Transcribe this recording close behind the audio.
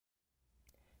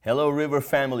Hello, River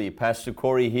family. Pastor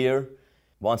Corey here.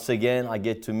 Once again, I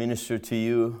get to minister to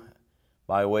you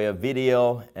by way of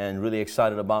video and really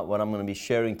excited about what I'm going to be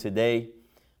sharing today.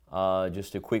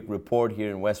 Just a quick report here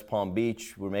in West Palm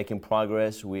Beach. We're making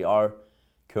progress. We are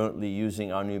currently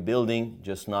using our new building,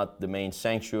 just not the main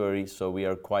sanctuary, so we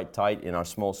are quite tight in our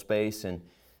small space. And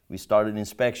we started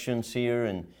inspections here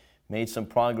and made some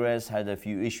progress, had a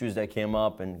few issues that came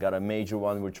up and got a major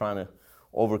one we're trying to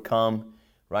overcome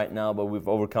right now, but we've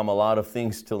overcome a lot of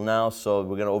things till now, so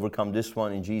we're going to overcome this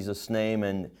one in Jesus' name,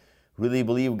 and really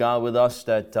believe God with us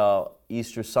that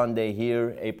Easter Sunday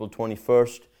here, April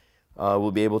 21st,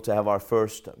 we'll be able to have our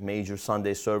first major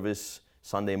Sunday service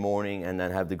Sunday morning and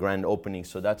then have the grand opening.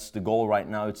 So that's the goal right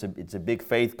now. It's a big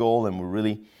faith goal,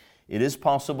 and it is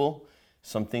possible.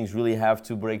 Some things really have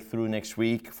to break through next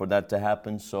week for that to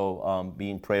happen, so be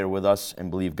in prayer with us and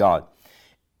believe God.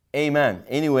 Amen.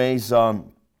 Anyways,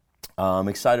 I'm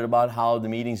excited about how the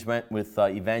meetings went with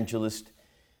evangelist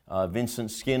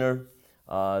Vincent Skinner,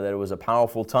 that it was a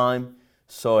powerful time.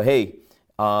 So hey,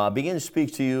 I began to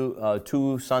speak to you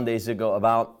 2 Sundays ago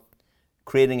about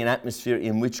creating an atmosphere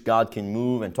in which God can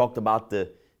move, and talked about the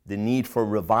need for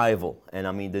revival. And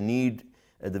I mean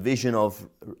the vision of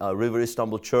River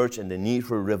Istanbul Church, and the need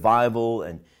for revival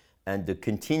and the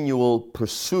continual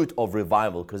pursuit of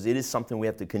revival, because it is something we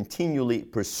have to continually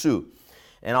pursue.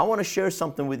 And I want to share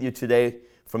something with you today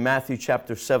from Matthew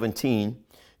chapter 17.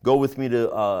 Go with me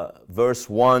to verse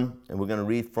 1, and we're going to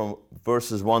read from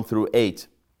verses 1 through 8.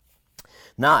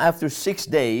 Now after 6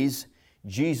 days,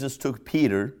 Jesus took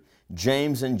Peter,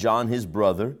 James, and John his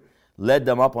brother, led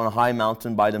them up on a high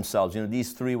mountain by themselves. You know,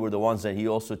 these 3 were the ones that he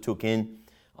also took in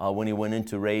when he went in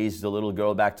to raise the little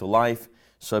girl back to life.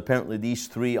 So apparently these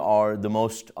 3 are the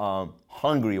most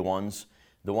hungry ones,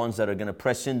 the ones that are going to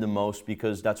press in the most,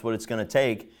 because that's what it's going to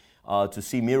take to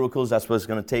see miracles. That's what it's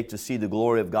going to take to see the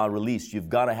glory of God released. You've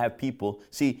got to have people.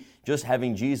 See, just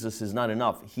having Jesus is not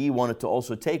enough. He wanted to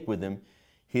also take with him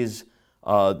his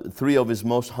 3 of his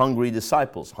most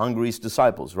hungriest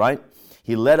disciples, right?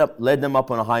 He led them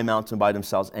up on a high mountain by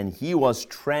themselves, and he was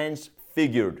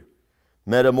transfigured.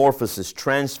 Metamorphosis,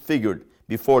 transfigured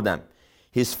before them.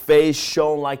 His face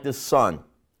shone like the sun,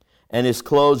 and his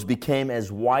clothes became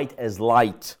as white as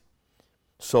light.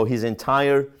 So his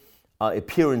entire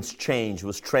appearance changed,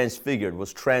 was transfigured,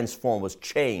 was transformed, was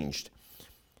changed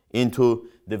into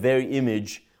the very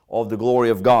image of the glory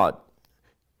of God,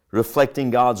 reflecting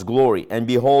God's glory. And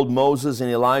behold, Moses and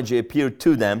Elijah appeared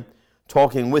to them,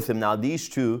 talking with him. Now these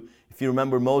 2, if you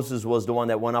remember, Moses was the one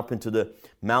that went up into the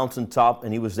mountaintop,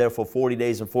 and he was there for 40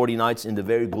 days and 40 nights in the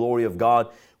very glory of God,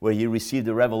 where he received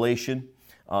the revelation.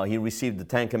 He received the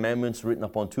 10 Commandments written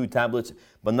upon 2 tablets.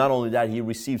 But not only that, he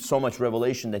received so much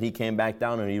revelation that he came back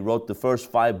down and he wrote the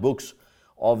first 5 books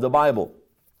of the Bible.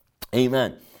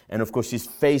 Amen. And of course, his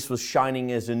face was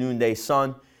shining as a noonday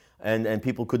sun, and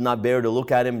people could not bear to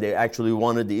look at him.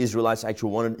 The Israelites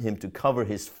actually wanted him to cover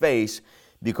his face,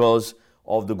 because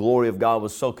of the glory of God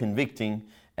was so convicting.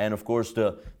 And of course,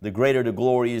 the greater the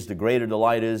glory is, the greater the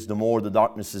light is, the more the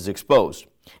darkness is exposed.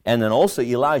 And then also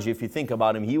Elijah, if you think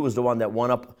about him, he was the one that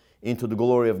went up into the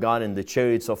glory of God in the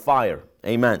chariots of fire.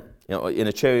 Amen. You know, in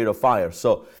a chariot of fire.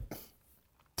 So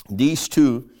these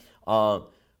 2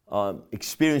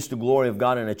 experienced the glory of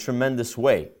God in a tremendous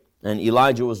way. And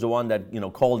Elijah was the one that,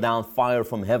 called down fire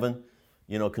from heaven,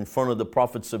 confronted the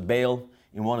prophets of Baal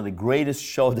in one of the greatest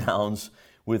showdowns,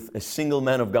 with a single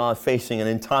man of God facing an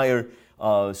entire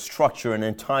structure, an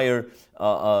entire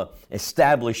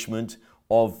establishment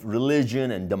of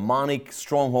religion and demonic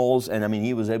strongholds. And I mean,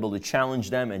 he was able to challenge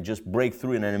them and just break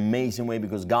through in an amazing way,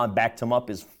 because God backed him up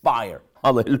as fire.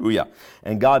 Hallelujah.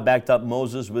 And God backed up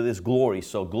Moses with his glory.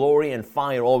 So glory and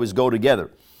fire always go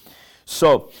together.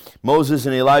 So Moses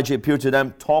and Elijah appeared to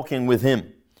them, talking with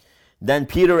him. Then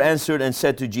Peter answered and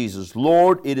said to Jesus,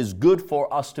 Lord, it is good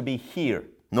for us to be here.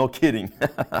 No kidding.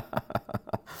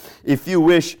 If you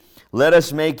wish, let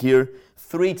us make here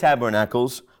 3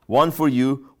 tabernacles, one for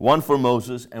you, one for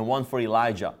Moses, and one for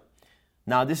Elijah.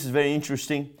 Now this is very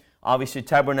interesting. Obviously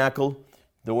tabernacle,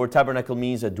 the word tabernacle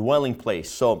means a dwelling place.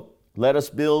 So let us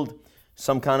build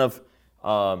some kind of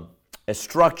a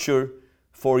structure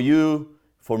for you,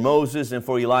 for Moses, and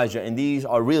for Elijah. And these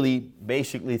are really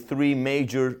basically 3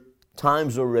 major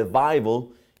times of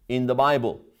revival in the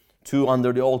Bible. 2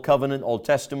 under the Old Covenant, Old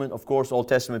Testament, of course, Old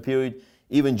Testament period.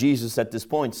 Even Jesus at this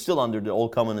point still under the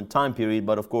Old Covenant time period,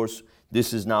 but of course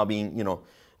this is now being,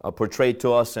 portrayed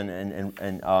to us and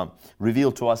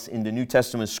revealed to us in the New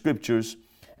Testament scriptures,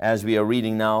 as we are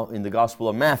reading now in the Gospel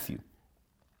of Matthew.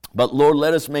 But Lord,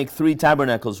 let us make 3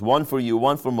 tabernacles, one for you,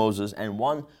 one for Moses, and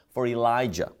one for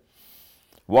Elijah.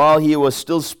 While he was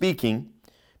still speaking,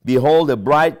 behold, a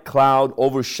bright cloud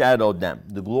overshadowed them.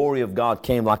 The glory of God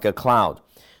came like a cloud.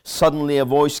 Suddenly a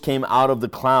voice came out of the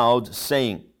cloud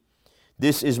saying,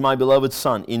 this is my beloved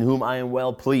Son, in whom I am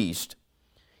well pleased.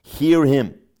 Hear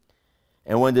him.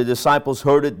 And when the disciples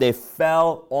heard it, they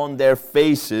fell on their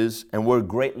faces and were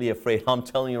greatly afraid. I'm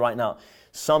telling you right now,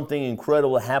 something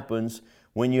incredible happens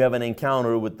when you have an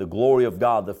encounter with the glory of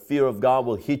God. The fear of God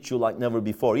will hit you like never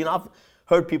before. I've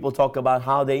heard people talk about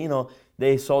how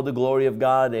they saw the glory of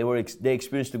God, they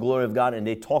experienced the glory of God, and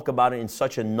they talk about it in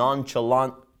such a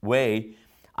nonchalant way.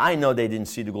 I know they didn't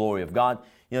see the glory of God.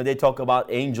 They talk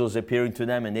about angels appearing to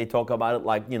them, and they talk about it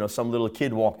like, some little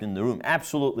kid walked in the room.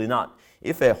 Absolutely not.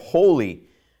 If a holy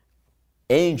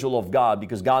angel of God,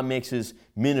 because God makes his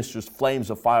ministers flames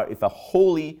of fire, if a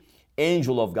holy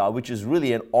angel of God, which is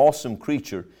really an awesome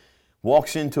creature,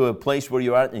 walks into a place where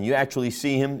you're at and you actually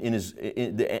see him in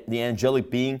the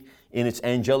angelic being, in its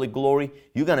angelic glory,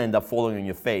 you're going to end up falling on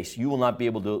your face. You will not be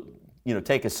able to,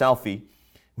 take a selfie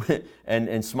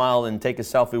and smile and take a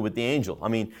selfie with the angel.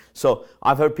 So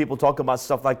I've heard people talk about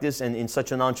stuff like this and in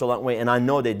such a nonchalant way, and I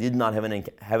know they did not have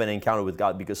an encounter with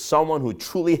God, because someone who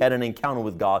truly had an encounter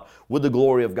with God, with the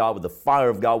glory of God, with the fire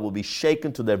of God, will be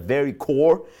shaken to their very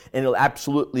core, and it'll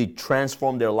absolutely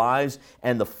transform their lives,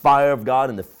 and the fire of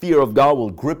God and the fear of God will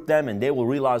grip them, and they will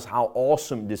realize how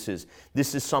awesome this is.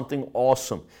 This is something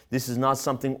awesome. This is not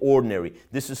something ordinary.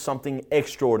 This is something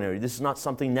extraordinary. This is not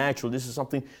something natural. This is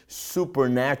something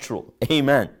supernatural.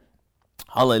 Amen.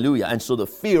 Hallelujah. And so the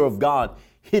fear of God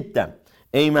hit them.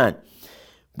 Amen.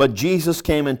 But Jesus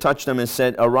came and touched them and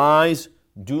said, arise,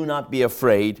 do not be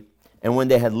afraid. And when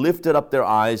they had lifted up their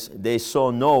eyes, they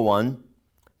saw no one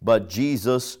but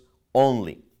Jesus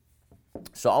only.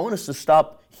 So I want us to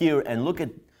stop here and look at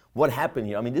what happened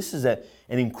here. This is an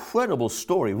incredible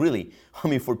story, really.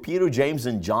 For Peter, James,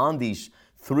 and John, these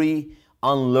three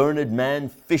unlearned men,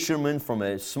 fishermen from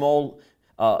a small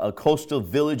a coastal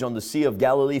village on the Sea of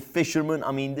Galilee, fishermen.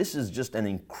 This is just an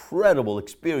incredible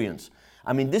experience.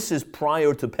 This is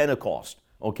prior to Pentecost,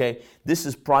 okay? This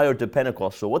is prior to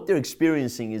Pentecost. So what they're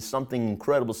experiencing is something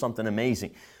incredible, something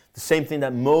amazing. The same thing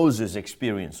that Moses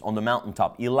experienced on the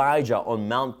mountaintop. Elijah on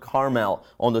Mount Carmel,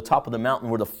 on the top of the mountain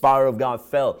where the fire of God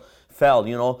fell.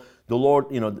 The Lord,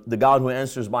 the God who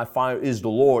answers by fire is the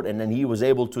Lord. And then he was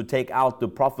able to take out the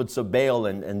prophets of Baal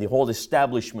and the whole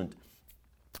establishment.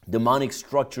 Demonic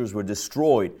structures were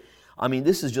destroyed.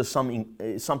 This is just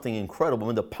something incredible.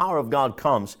 When the power of God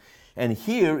comes, and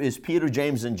here is Peter,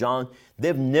 James, and John.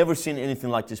 They've never seen anything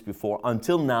like this before.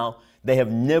 Until now, they have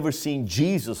never seen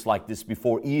Jesus like this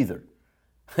before either.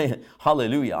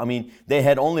 Hallelujah. They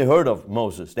had only heard of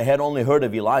Moses. They had only heard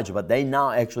of Elijah, but they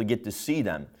now actually get to see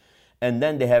them. And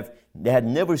then they had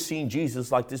never seen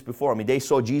Jesus like this before. They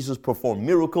saw Jesus perform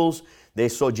miracles. They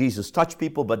saw Jesus touch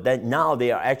people, but then now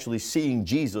they are actually seeing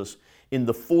Jesus in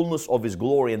the fullness of his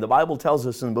glory. And the Bible tells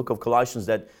us in the book of Colossians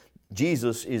that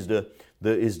Jesus is the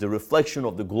reflection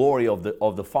of the glory of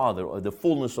the Father, or the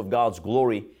fullness of God's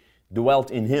glory dwelt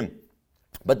in him.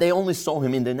 But they only saw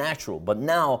him in the natural. But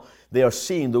now they are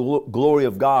seeing the glory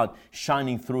of God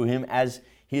shining through him as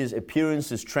his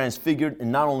appearance is transfigured.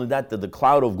 And not only that, the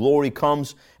cloud of glory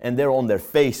comes and they're on their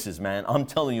faces, man. I'm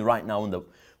telling you right now,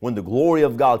 when the glory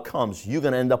of God comes, you're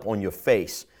going to end up on your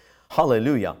face.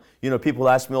 Hallelujah. People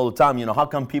ask me all the time, how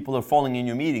come people are falling in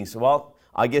your meetings? Well,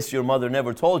 I guess your mother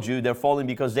never told you they're falling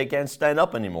because they can't stand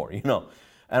up anymore, And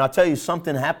I'll tell you,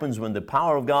 something happens when the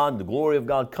power of God, the glory of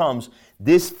God comes.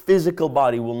 This physical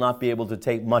body will not be able to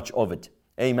take much of it.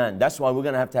 Amen. That's why we're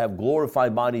going to have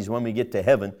glorified bodies when we get to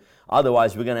heaven.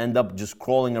 Otherwise, we're going to end up just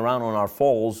crawling around on our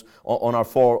fours,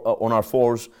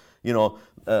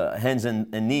 hands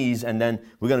and knees, and then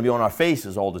we're going to be on our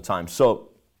faces all the time.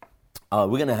 So we're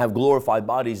going to have glorified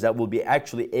bodies that will be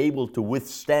actually able to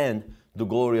withstand the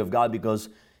glory of God, because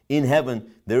in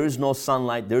heaven, there is no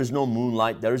sunlight, there is no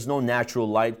moonlight, there is no natural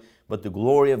light, but the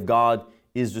glory of God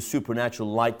is the supernatural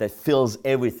light that fills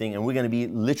everything, and we're going to be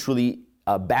literally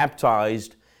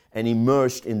baptized and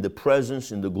immersed in the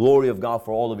presence, in the glory of God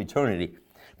for all of eternity.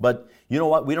 But you know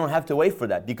what? We don't have to wait for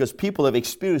that, because people have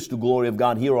experienced the glory of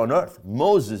God here on earth.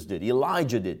 Moses did,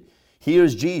 Elijah did.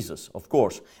 Here's Jesus, of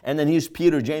course. And then here's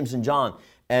Peter, James, and John.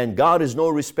 And God is no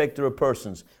respecter of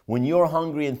persons. When you're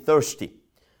hungry and thirsty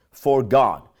for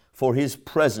God, for his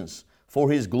presence,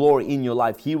 for his glory in your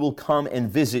life, he will come and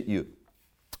visit you.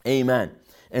 Amen.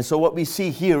 And so what we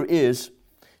see here is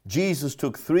Jesus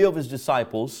took 3 of his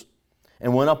disciples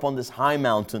and went up on this high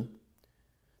mountain.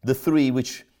 The 3,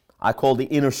 which I call the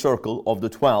inner circle of the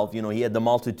 12. He had the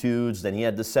multitudes, then he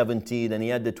had the 70, then he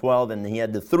had the 12, and he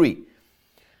had the 3.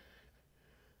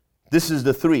 This is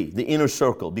the three, the inner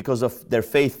circle, because of their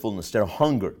faithfulness, their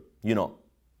hunger,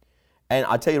 And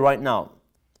I tell you right now,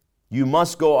 you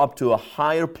must go up to a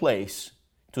higher place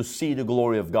to see the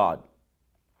glory of God.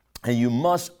 And you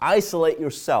must isolate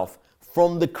yourself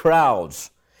from the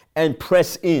crowds and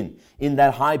press in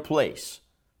that high place.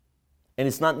 And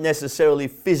it's not necessarily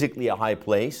physically a high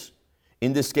place.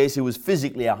 In this case, it was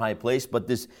physically a high place, but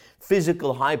this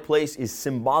physical high place is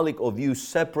symbolic of you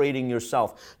separating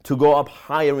yourself to go up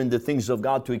higher in the things of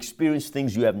God, to experience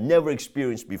things you have never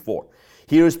experienced before.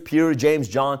 Here's Peter, James,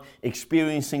 John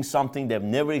experiencing something they've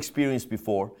never experienced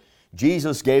before.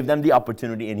 Jesus gave them the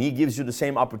opportunity, and He gives you the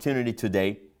same opportunity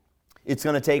today. It's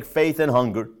going to take faith and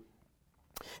hunger.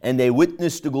 And they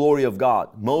witnessed the glory of God.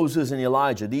 Moses and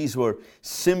Elijah, these were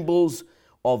symbols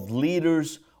of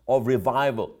leaders of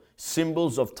revival,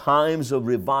 symbols of times of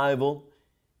revival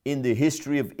in the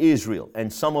history of Israel.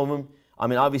 And some of them,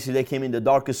 obviously they came in the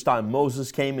darkest time.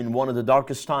 Moses came in one of the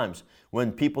darkest times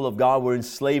when people of God were in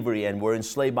slavery and were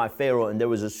enslaved by Pharaoh, and there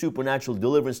was a supernatural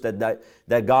deliverance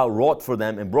that God wrought for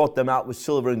them and brought them out with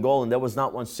silver and gold, and there was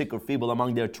not one sick or feeble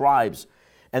among their tribes.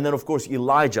 And then of course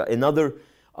Elijah, another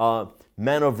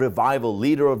man of revival,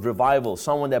 leader of revival,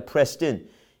 someone that pressed in.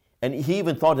 And he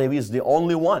even thought that he was the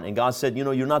only one. And God said,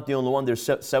 you're not the only one. There's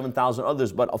 7,000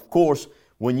 others. But of course,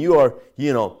 when you are,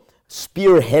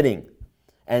 spearheading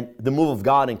and the move of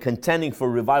God and contending for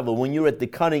revival, when you're at the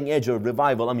cutting edge of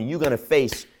revival, you're going to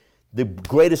face the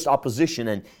greatest opposition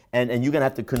and you're going to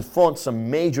have to confront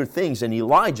some major things. And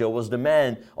Elijah was the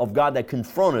man of God that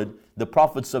confronted the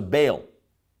prophets of Baal.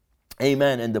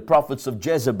 Amen. And the prophets of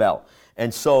Jezebel.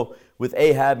 And so with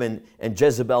Ahab and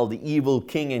Jezebel, the evil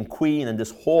king and queen, and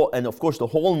of course the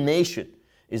whole nation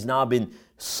is now been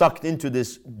sucked into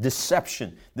this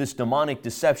deception, this demonic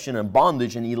deception and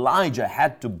bondage. And Elijah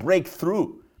had to break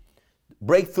through.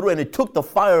 And it took the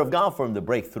fire of God for him to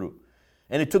break through.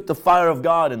 And it took the fire of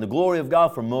God and the glory of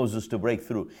God for Moses to break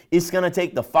through. It's going to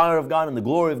take the fire of God and the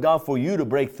glory of God for you to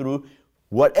break through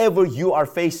whatever you are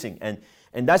facing.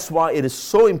 And that's why it is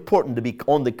so important to be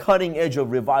on the cutting edge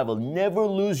of revival. Never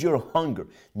lose your hunger.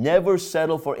 Never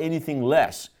settle for anything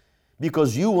less,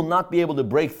 because you will not be able to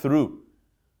break through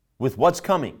with what's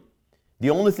coming. The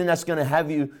only thing that's going to have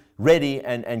you ready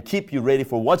and keep you ready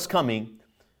for what's coming,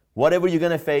 whatever you're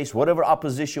going to face, whatever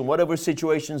opposition, whatever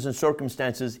situations and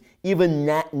circumstances, even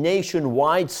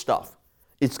nationwide stuff,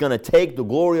 it's going to take the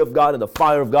glory of God and the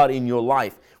fire of God in your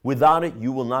life. Without it,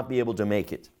 you will not be able to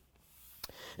make it.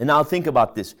 And now think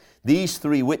about this. These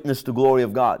three witnessed the glory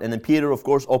of God. And then Peter, of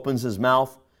course, opens his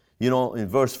mouth, in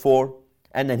verse 4.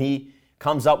 And then he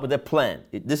comes up with a plan.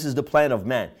 This is the plan of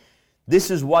man.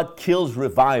 This is what kills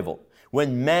revival.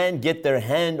 When man get their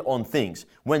hand on things.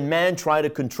 When man try to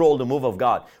control the move of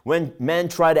God. When man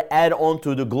try to add on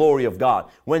to the glory of God.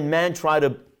 When man try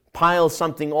to pile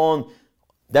something on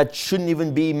that shouldn't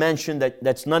even be mentioned,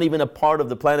 that's not even a part of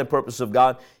the plan and purpose of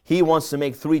God. He wants to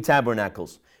make 3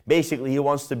 tabernacles. Basically, he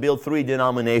wants to build 3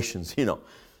 denominations,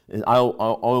 I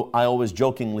always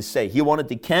jokingly say. He wanted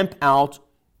to camp out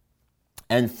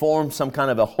and form some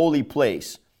kind of a holy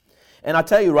place. And I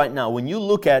tell you right now, when you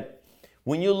look at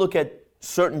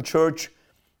certain church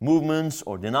movements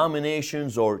or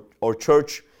denominations or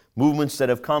church movements that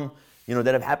have come,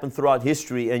 that have happened throughout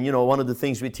history, and one of the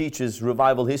things we teach is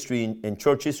revival history and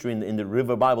church history in the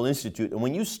River Bible Institute. And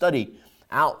when you study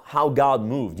out how God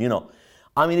moved,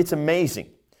 it's amazing.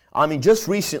 Just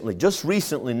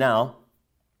recently now,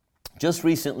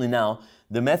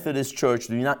 the Methodist Church,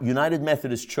 the United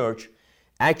Methodist Church,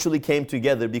 actually came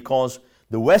together because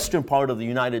the western part of the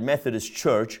United Methodist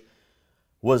Church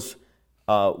was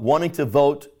wanting to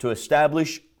vote to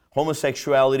establish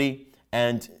homosexuality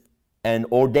and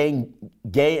ordain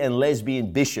gay and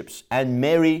lesbian bishops and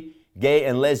marry gay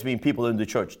and lesbian people in the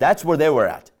church. That's where they were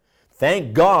at.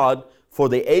 Thank God for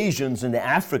the Asians and the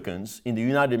Africans in the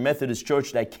United Methodist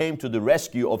Church that came to the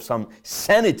rescue of some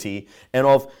sanity and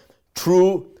of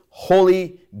true,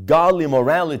 holy, godly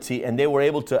morality, and they were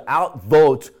able to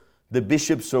outvote the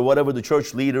bishops or whatever the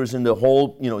church leaders in the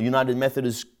whole, United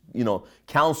Methodist,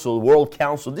 council, world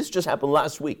council. This just happened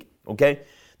last week, okay?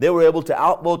 They were able to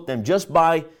outvote them just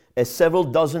by several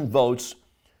dozen votes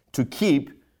to keep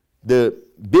the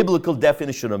biblical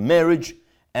definition of marriage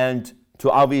and to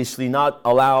obviously not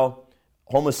allow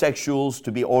homosexuals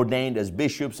to be ordained as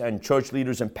bishops and church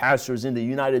leaders and pastors in the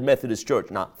United Methodist Church.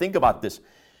 Now, think about this.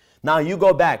 Now, you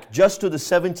go back just to the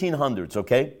 1700s,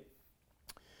 okay?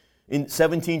 In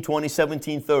 1720,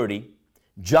 1730,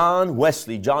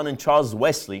 John and Charles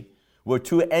Wesley were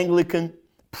 2 Anglican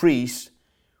priests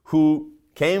who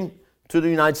came to the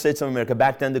United States of America,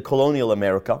 back then the colonial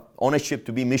America, on a ship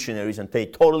to be missionaries, and they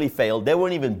totally failed. They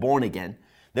weren't even born again.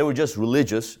 They were just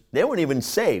religious. They weren't even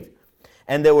saved.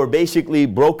 And they were basically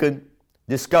broken,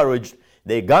 discouraged.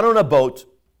 They got on a boat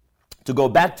to go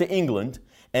back to England,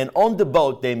 and on the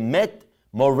boat they met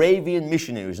Moravian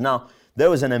missionaries. Now, there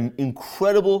was an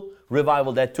incredible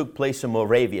revival that took place in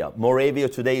Moravia. Moravia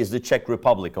today is the Czech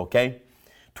Republic, okay?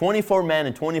 24 men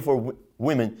and 24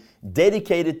 women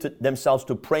dedicated themselves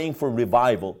to praying for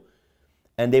revival.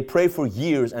 And they prayed for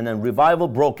years, and then revival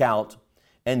broke out.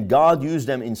 And God used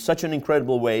them in such an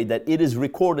incredible way that it is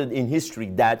recorded in history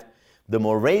that the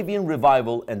Moravian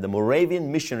revival and the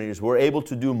Moravian missionaries were able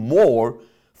to do more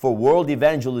for world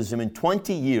evangelism in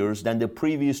 20 years than the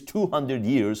previous 200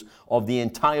 years of the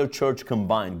entire church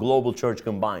combined, global church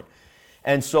combined.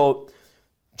 And so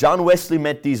John Wesley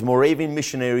met these Moravian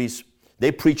missionaries.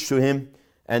 They preached to him,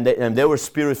 and they were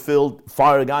spirit-filled.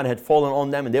 Fire of God had fallen on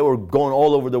them, and they were going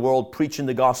all over the world preaching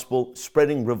the gospel,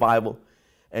 spreading revival.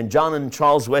 And John and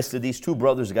Charles Wesley, these two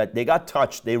brothers, they got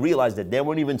touched. They realized that they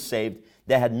weren't even saved.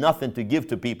 They had nothing to give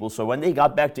to people. So when they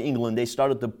got back to England, they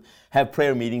started to have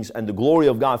prayer meetings, and the glory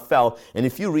of God fell. And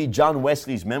if you read John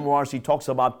Wesley's memoirs, he talks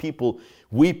about people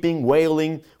weeping,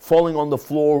 wailing, falling on the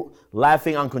floor,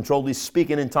 laughing uncontrollably,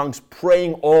 speaking in tongues,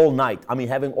 praying all night. I mean,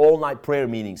 having all-night prayer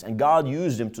meetings. And God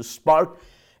used him to spark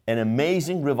an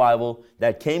amazing revival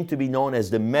that came to be known as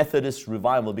the Methodist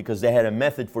revival, because they had a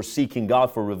method for seeking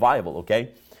God for revival,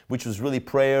 okay? Which was really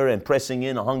prayer and pressing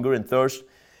in, a hunger and thirst.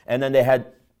 And then they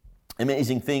had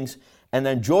amazing things. And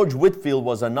then George Whitefield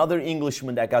was another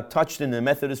Englishman that got touched in the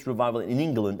Methodist revival in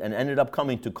England and ended up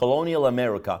coming to colonial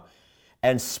America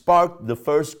and sparked the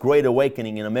first Great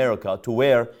Awakening in America, to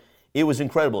where it was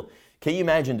incredible. Can you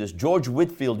imagine this? George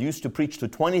Whitefield used to preach to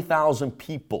 20,000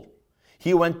 people.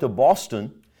 He went to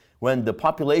Boston when the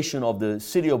population of the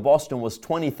city of Boston was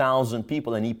 20,000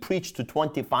 people, and he preached to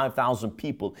 25,000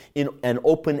 people in an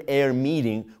open-air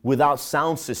meeting without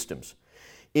sound systems.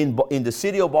 In the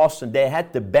city of Boston, they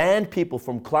had to ban people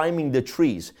from climbing the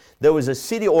trees. There was a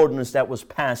city ordinance that was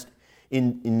passed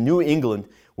in New England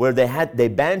where they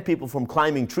banned people from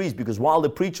climbing trees, because while the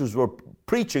preachers were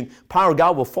preaching, power of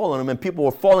God would fall on them, and people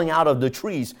were falling out of the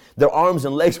trees. Their arms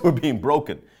and legs were being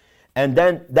broken. And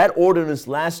then that ordinance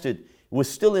was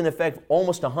still in effect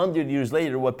almost 100 years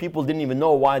later, where people didn't even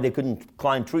know why they couldn't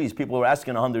climb trees. People were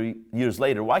asking 100 years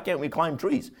later, why can't we climb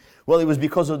trees? Well, it was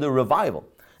because of the revival.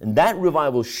 And that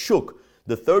revival shook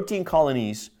the 13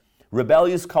 colonies,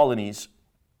 rebellious colonies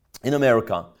in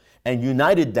America, and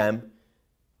united them,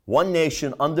 one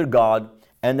nation under God.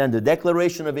 And then the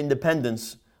Declaration of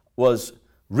Independence was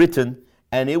written,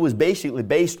 and it was basically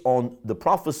based on the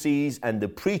prophecies and the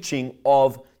preaching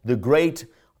of the great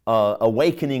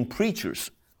awakening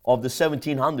preachers of the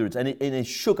 1700s. And it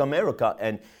shook America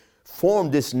and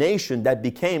formed this nation that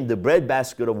became the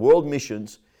breadbasket of world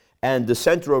missions and the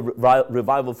center of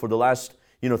revival for the last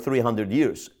 300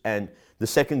 years, and the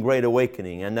Second Great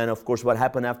Awakening. And then, of course, what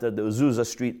happened after the Azusa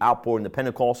Street outpouring, the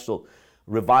Pentecostal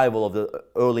revival of the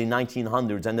early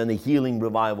 1900s, and then the healing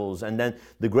revivals, and then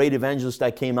the great evangelists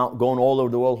that came out going all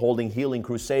over the world holding healing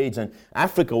crusades, and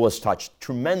Africa was touched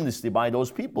tremendously by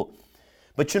those people.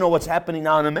 But you know what's happening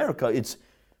now in America? It's,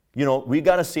 we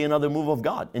got to see another move of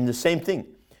God. And the same thing.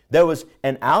 There was,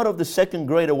 and out of the Second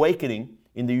Great Awakening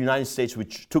in the United States,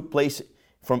 which took place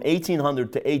from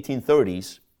 1800 to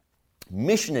 1830s,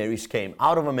 missionaries came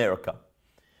out of America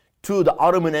to the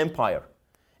Ottoman Empire.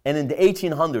 And in the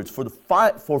 1800s,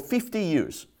 for 50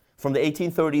 years, from the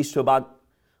 1830s to about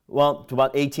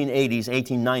 1880s,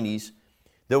 1890s,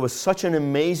 there was such an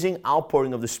amazing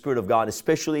outpouring of the Spirit of God,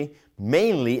 especially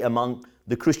mainly among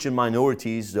the Christian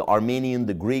minorities, the Armenian,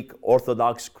 the Greek,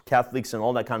 Orthodox, Catholics, and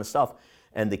all that kind of stuff,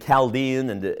 and the Chaldean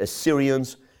and the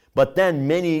Assyrians. But then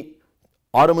many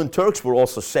Ottoman Turks were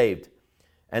also saved.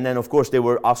 And then, of course, they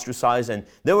were ostracized. And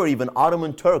there were even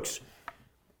Ottoman Turks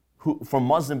from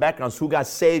Muslim backgrounds who got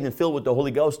saved and filled with the Holy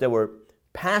Ghost. They were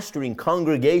pastoring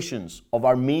congregations of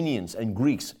Armenians and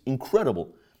Greeks.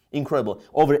 Incredible, incredible.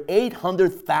 Over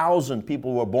 800,000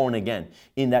 people were born again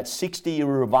in that 60-year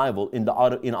revival in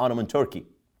Ottoman Turkey.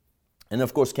 And,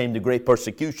 of course, came the great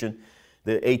persecution,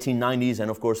 the 1890s, and,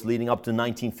 of course, leading up to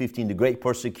 1915, the great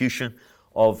persecution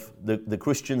of the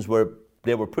Christians, where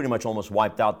they were pretty much almost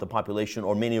wiped out, the population,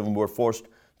 or many of them were forced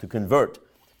to convert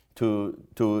to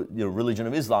the religion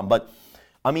of Islam. But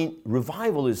I mean,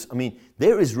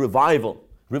 there is revival.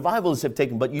 Revivals have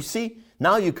taken, but you see,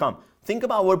 now you come. Think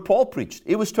about where Paul preached.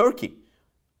 It was Turkey.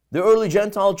 The early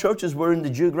Gentile churches were in the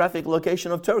geographic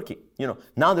location of Turkey.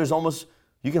 Now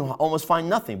you can almost find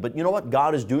nothing. But you know what?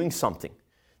 God is doing something.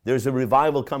 There's a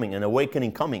revival coming, an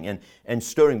awakening coming and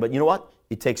stirring. But you know what?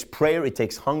 It takes prayer, it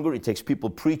takes hunger, it takes people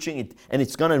preaching, and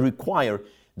it's going to require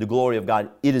the glory of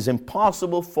God. It is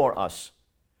impossible for us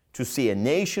to see a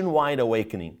nationwide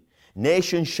awakening,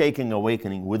 nation-shaking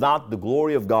awakening without the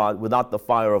glory of God, without the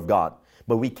fire of God.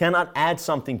 But we cannot add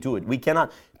something to it. We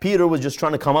cannot. Peter was just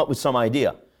trying to come up with some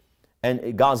idea.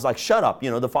 And God's like, shut up.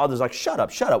 The Father's like, shut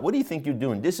up, shut up. What do you think you're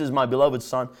doing? This is my beloved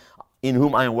Son in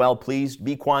whom I am well pleased.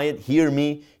 Be quiet, hear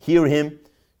me, hear Him.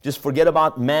 Just forget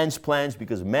about man's plans,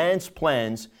 because man's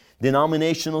plans,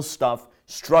 denominational stuff,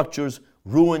 structures,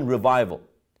 ruin revival.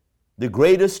 The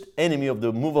greatest enemy of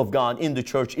the move of God in the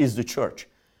church is the church.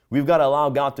 We've got to allow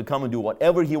God to come and do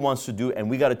whatever He wants to do, and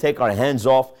we got to take our hands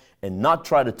off and not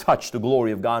try to touch the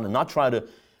glory of God and not try to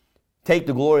take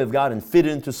the glory of God and fit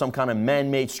it into some kind of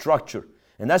man-made structure.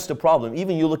 And that's the problem.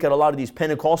 Even you look at a lot of these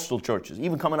Pentecostal churches,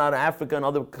 even coming out of Africa and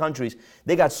other countries,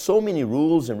 they got so many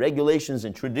rules and regulations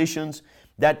and traditions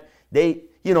that they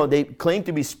claim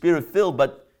to be Spirit-filled,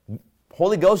 but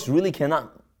Holy Ghost really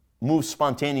cannot move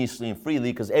spontaneously and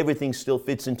freely because everything still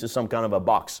fits into some kind of a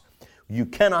box. You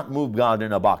cannot move God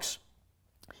in a box.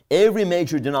 Every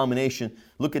major denomination,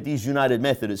 look at these United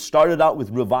Methodists, started out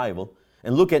with revival,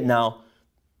 and look at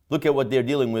what they're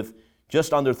dealing with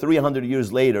just under 300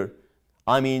 years later.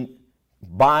 I mean,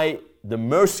 by the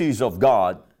mercies of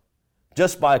God,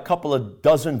 just by a couple of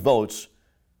dozen votes,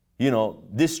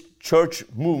 this church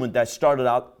movement that started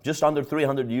out just under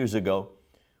 300 years ago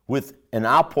with an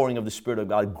outpouring of the Spirit of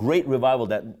God, great revival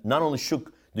that not only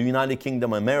shook the United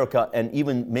Kingdom, America, and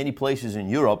even many places in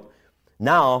Europe,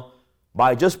 now,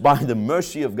 by the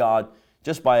mercy of God,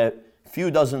 just by a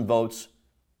few dozen votes,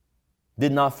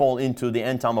 did not fall into the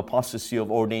end-time apostasy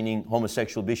of ordaining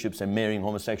homosexual bishops and marrying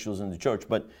homosexuals in the church.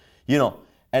 But,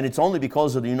 and it's only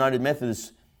because of the United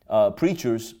Methodist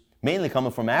preachers, mainly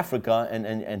coming from Africa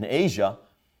and Asia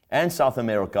and South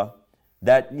America,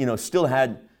 that, still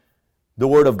had the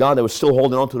Word of God, that was still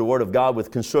holding on to the Word of God with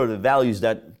conservative values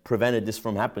that prevented this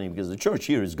from happening, because the church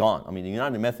here is gone. I mean, the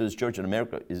United Methodist Church in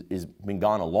America is been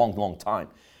gone a long, long time.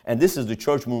 And this is the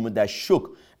church movement that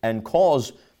shook and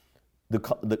caused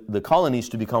the colonies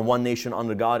to become one nation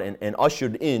under God and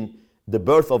ushered in the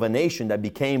birth of a nation that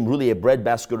became really a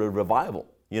breadbasket of revival.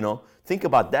 Think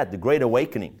about that, the Great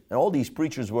Awakening. And all these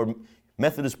preachers were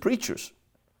Methodist preachers.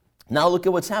 Now look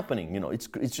at what's happening.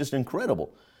 It's just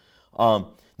incredible.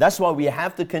 That's why we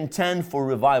have to contend for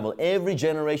revival. Every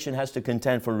generation has to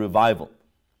contend for revival.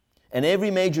 And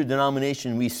every major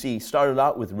denomination we see started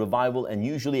out with revival, and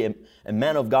usually a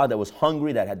man of God that was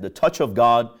hungry, that had the touch of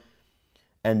God,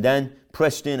 and then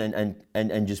pressed in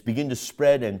and just begin to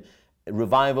spread and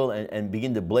revival and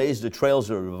begin to blaze the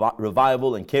trails of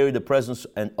revival and carry the presence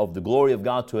of the glory of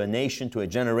God to a nation, to a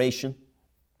generation.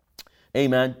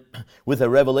 Amen. With a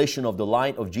revelation of the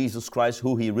light of Jesus Christ,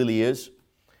 who He really is.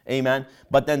 Amen.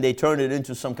 But then they turned it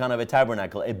into some kind of a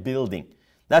tabernacle, a building.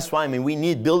 That's why, we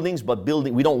need buildings, but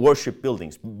we don't worship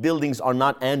buildings. Buildings are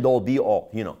not end all be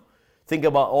all, Think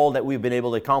about all that we've been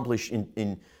able to accomplish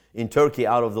in Turkey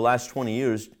out of the last 20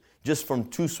 years, just from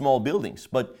 2 small buildings.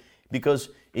 But because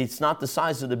it's not the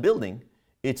size of the building,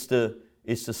 it's the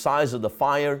size of the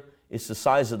fire, it's the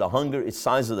size of the hunger, it's the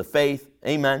size of the faith.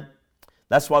 Amen.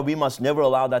 That's why we must never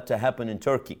allow that to happen in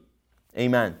Turkey.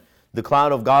 Amen. The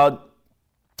cloud of God,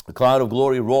 the cloud of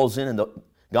glory rolls in, and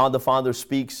God the Father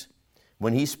speaks.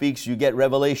 When He speaks, you get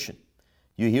revelation.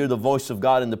 You hear the voice of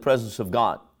God in the presence of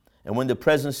God. And when the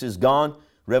presence is gone,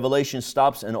 revelation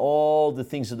stops, and all the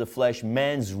things of the flesh,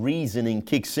 man's reasoning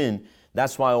kicks in.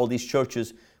 That's why all these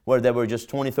churches where they were just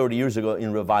 20, 30 years ago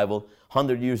in revival,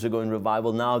 100 years ago in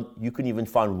revival, now you couldn't even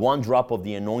find one drop of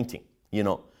the anointing,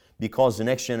 because the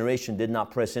next generation did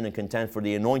not press in and contend for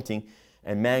the anointing,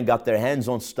 and man got their hands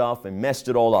on stuff and messed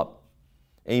it all up.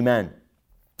 Amen.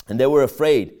 And they were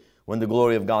afraid when the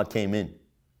glory of God came in.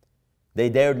 They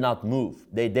dared not move.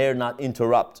 They dared not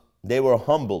interrupt. They were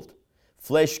humbled.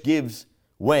 Flesh gives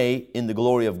way in the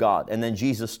glory of God. And then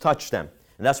Jesus touched them.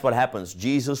 And that's what happens.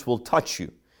 Jesus will touch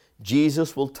you.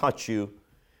 Jesus will touch you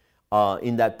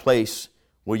in that place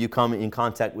where you come in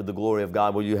contact with the glory of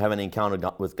God, where you have an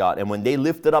encounter with God. And when they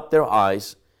lifted up their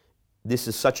eyes, this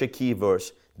is such a key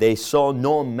verse, they saw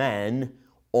no man,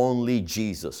 only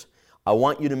Jesus. I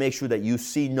want you to make sure that you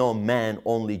see no man,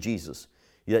 only Jesus.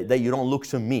 That you don't look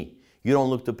to me. You don't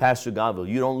look to Pastor Godville.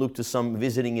 You don't look to some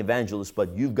visiting evangelist,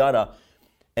 but you've got to,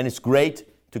 and it's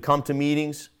great to come to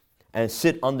meetings and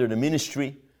sit under the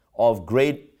ministry of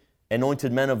great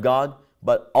anointed men of God,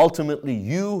 but ultimately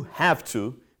you have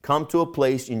to come to a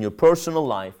place in your personal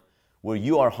life where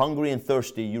you are hungry and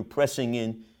thirsty, you're pressing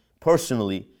in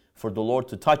personally for the Lord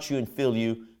to touch you and fill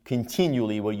you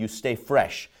continually, where you stay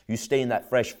fresh. You stay in that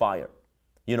fresh fire.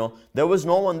 You know, there was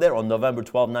no one there on November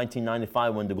 12,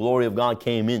 1995 when the glory of God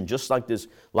came in, just like this,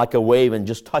 like a wave, and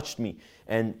just touched me.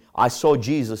 And I saw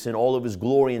Jesus in all of His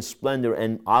glory and splendor,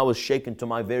 and I was shaken to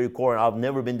my very core. I've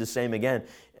never been the same again.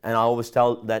 And I always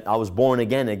tell that I was born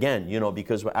again, you know,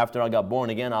 because after I got born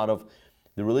again out of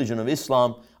the religion of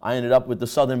Islam, I ended up with the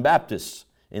Southern Baptists,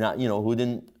 who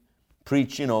didn't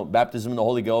preach, baptism in the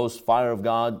Holy Ghost, fire of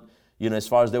God. As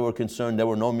far as they were concerned, there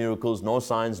were no miracles, no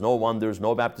signs, no wonders,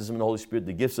 no baptism in the Holy Spirit.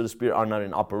 The gifts of the Spirit are not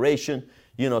in operation.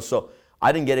 So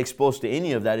I didn't get exposed to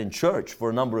any of that in church for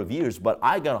a number of years, but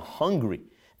I got hungry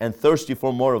and thirsty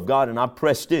for more of God, and I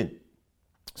pressed in.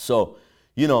 So,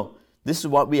 this is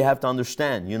what we have to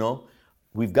understand,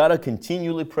 We've got to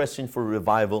continually press in for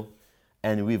revival,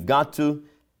 and we've got to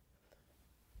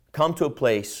come to a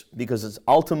place, because it's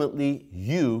ultimately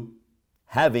you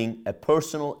having a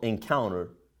personal encounter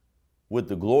with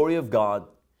the glory of God,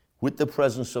 with the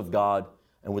presence of God,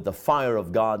 and with the fire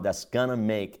of God that's gonna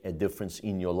make a difference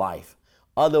in your life.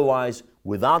 Otherwise,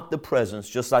 without the presence,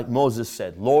 just like Moses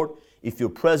said, Lord, if your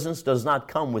presence does not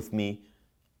come with me,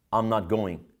 I'm not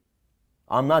going.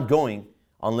 I'm not going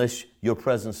unless your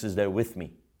presence is there with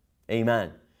me.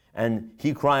 Amen. And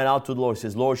he cried out to the Lord,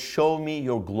 says, Lord, show me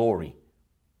your glory.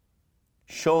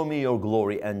 Show me your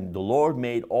glory. And the Lord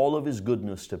made all of His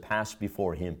goodness to pass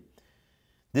before him.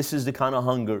 This is the kind of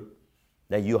hunger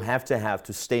that you have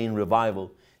to stay in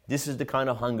revival. This is the kind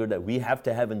of hunger that we have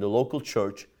to have in the local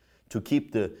church to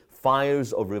keep the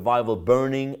fires of revival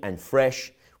burning and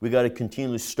fresh. We got to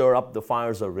continually stir up the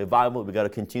fires of revival. We got to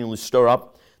continually stir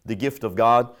up the gift of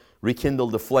God, rekindle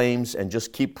the flames, and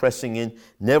just keep pressing in.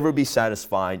 Never be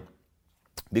satisfied.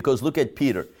 Because look at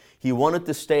Peter. He wanted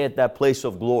to stay at that place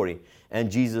of glory.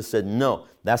 And Jesus said, no,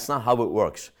 that's not how it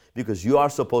works. Because you are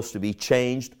supposed to be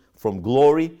changed from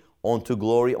glory onto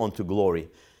glory onto glory.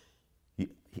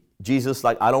 Jesus,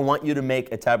 I don't want you to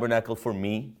make a tabernacle for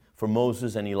me, for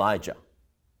Moses and Elijah.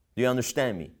 Do you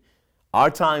understand me?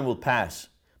 Our time will pass,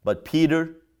 but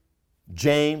Peter,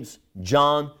 James,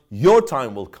 John, your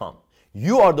time will come.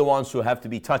 You are the ones who have to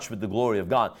be touched with the glory of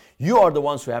God. You are the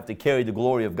ones who have to carry the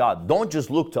glory of God. Don't just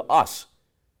look to us.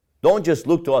 Don't just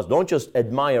look to us. Don't just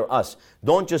admire us.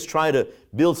 Don't just try to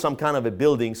build some kind of a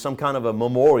building, some kind of a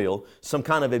memorial, some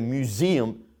kind of a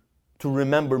museum to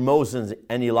remember Moses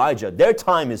and Elijah. Their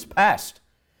time is past.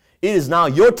 It is now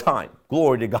your time.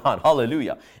 Glory to God.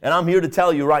 Hallelujah. And I'm here to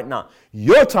tell you right now,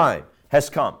 your time has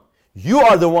come. You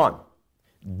are the one.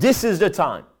 This is the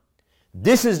time.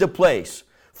 This is the place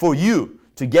for you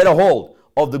to get a hold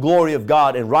of the glory of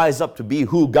God and rise up to be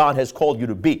who God has called you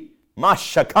to be.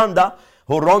 Mashakanda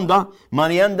Horonda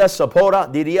Manianda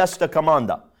Sapora Diriasta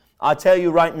Kamanda. I tell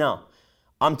you right now,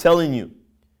 I'm telling you,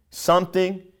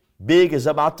 something big is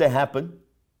about to happen.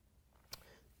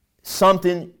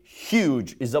 Something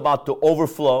huge is about to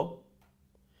overflow.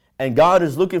 And God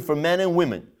is looking for men and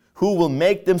women who will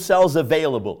make themselves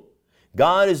available.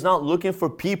 God is not looking for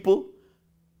people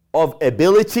of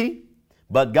ability,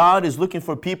 but God is looking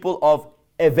for people of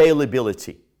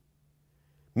availability.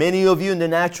 Many of you in the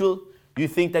natural, you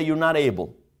think that you're not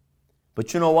able.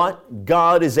 But you know what?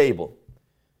 God is able.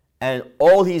 And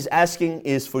all He's asking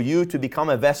is for you to become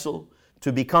a vessel,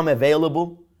 to become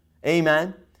available.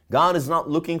 Amen. God is not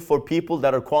looking for people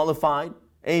that are qualified.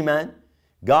 Amen.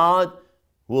 God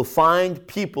will find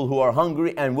people who are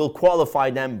hungry and will qualify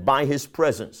them by His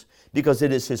presence. Because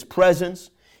it is His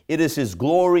presence, it is His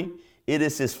glory, it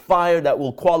is His fire that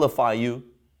will qualify you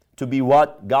to be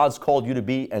what God's called you to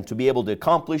be and to be able to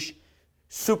accomplish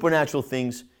supernatural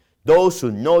things. Those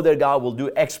who know their God will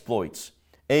do exploits.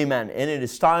 Amen. And it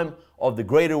is time of the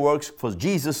greater works, for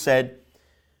Jesus said,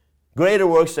 greater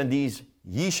works than these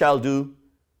ye shall do,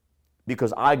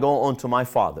 because I go unto my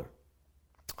Father.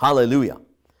 Hallelujah.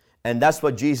 And that's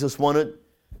what Jesus wanted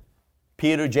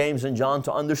Peter, James, and John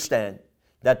to understand,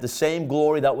 that the same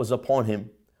glory that was upon Him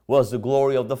was the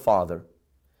glory of the Father.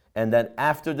 And that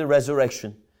after the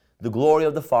resurrection, the glory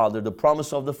of the Father, the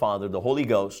promise of the Father, the Holy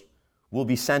Ghost, will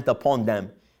be sent upon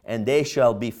them, and they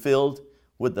shall be filled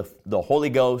with the Holy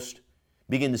Ghost,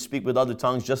 begin to speak with other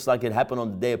tongues, just like it happened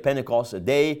on the day of Pentecost.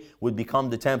 They would become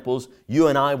the temples. You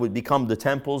and I would become the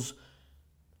temples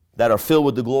that are filled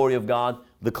with the glory of God,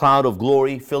 the cloud of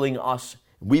glory filling us.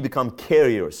 We become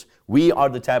carriers. We are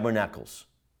the tabernacles.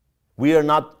 We are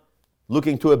not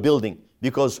looking to a building,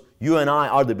 because you and I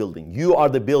are the building. You are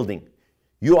the building.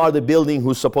 You are the building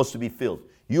who's supposed to be filled.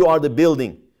 You are the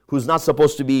building who's not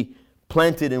supposed to be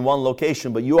planted in one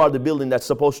location, but you are the building that's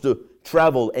supposed to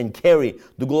travel and carry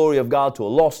the glory of God to a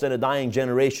lost and a dying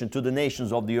generation, to the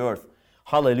nations of the earth.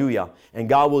 Hallelujah. And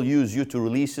God will use you to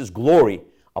release His glory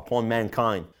upon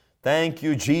mankind. Thank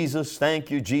you, Jesus.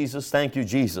 Thank you, Jesus. Thank you,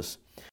 Jesus.